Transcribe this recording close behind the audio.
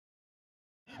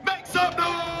Sup, dog?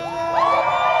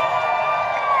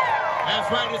 That's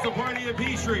right, it's a party at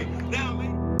Peachtree. Now,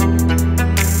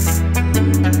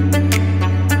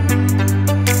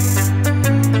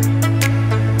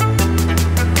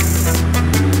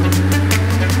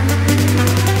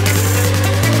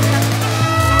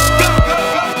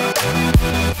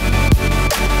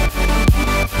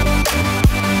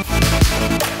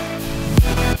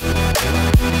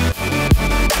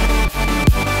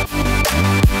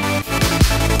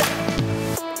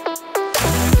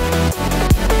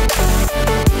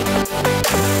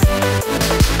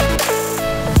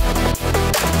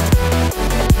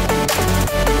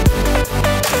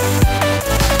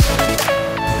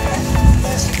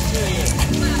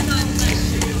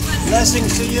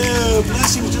 blessings to you.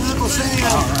 Blessings to Uncle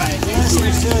Sam. All right.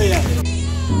 Blessings to you.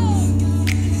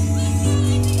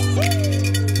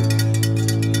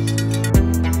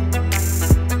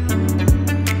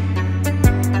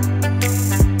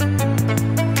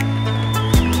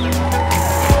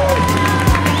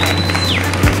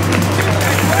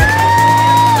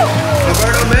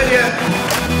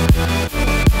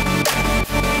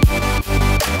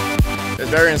 It's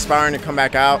very inspiring to come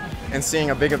back out and seeing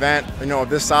a big event, of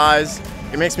this size.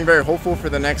 It makes me very hopeful for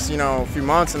the next, few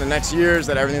months and the next years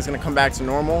that everything's going to come back to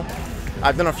normal.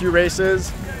 I've done a few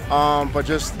races, but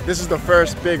this is the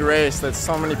first big race that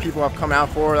so many people have come out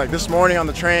for. Like this morning on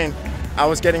the train, I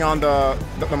was getting on the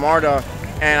MARTA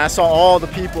and I saw all the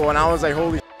people and I was like,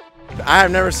 holy shit. I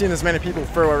have never seen this many people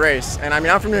for a race. And I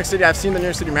mean, I'm from New York City, I've seen the New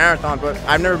York City Marathon, but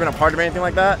I've never been a part of anything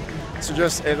like that. So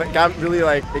it got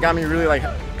me really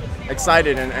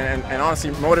excited and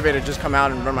honestly motivated to just come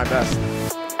out and run my best.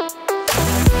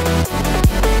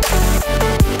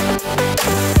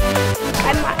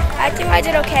 I think I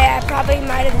did okay. I probably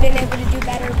might have been able to do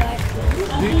better, but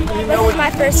this is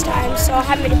my first time, so I'll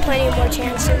have plenty of more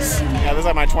chances. Yeah, this is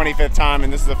like my 25th time,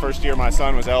 and this is the first year my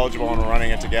son was eligible and we're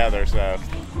running it together, so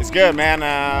it's good, man.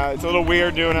 It's a little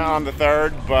weird doing it on the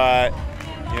 3rd, but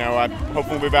I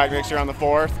hopefully we'll be back next year on the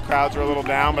 4th. Crowds are a little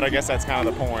down, but I guess that's kind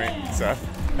of the point. So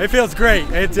it feels great.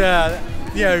 It's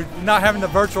not having the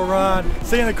virtual run,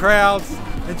 seeing the crowds,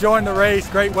 enjoying the race,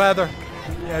 great weather.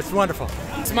 Yeah, it's wonderful.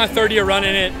 It's my 3rd year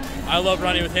running it. I love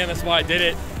running with him. That's why I did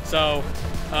it. So,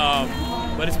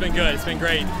 but it's been good. It's been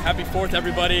great. Happy 4th,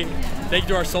 everybody. Thank you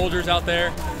to our soldiers out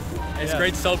there. It's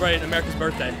great to celebrate America's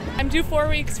birthday. I'm due 4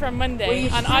 weeks from Monday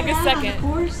on August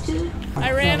 2nd.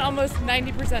 I ran almost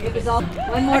 90% of it.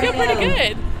 I feel pretty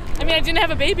good. I mean, I didn't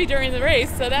have a baby during the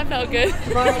race, so that felt good.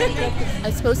 I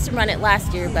was supposed to run it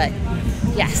last year, but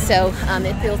yeah, so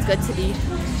it feels good to be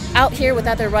out here with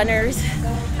other runners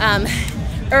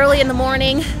early in the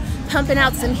morning, pumping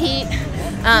out some heat,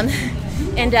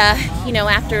 and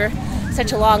after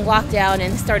such a long lockdown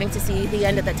and starting to see the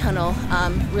end of the tunnel,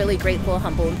 really grateful,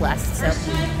 humble, and blessed. So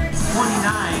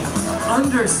 29,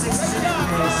 under 6 minute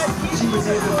pace, she was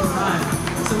able to run.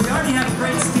 So we already have a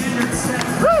great standard set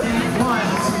for day 1.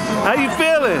 How you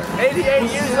feeling?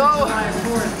 88 years old?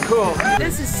 Cool.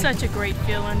 This is such a great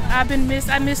feeling. I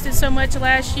missed it so much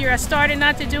last year. I started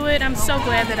not to do it. I'm so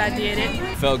glad that I did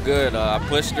it. Felt good. I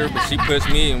pushed her, but she pushed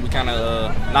me, and we kind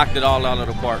of knocked it all out of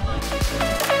the park.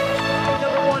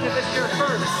 Number 1, if it's your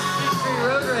first Peachtree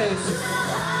road race.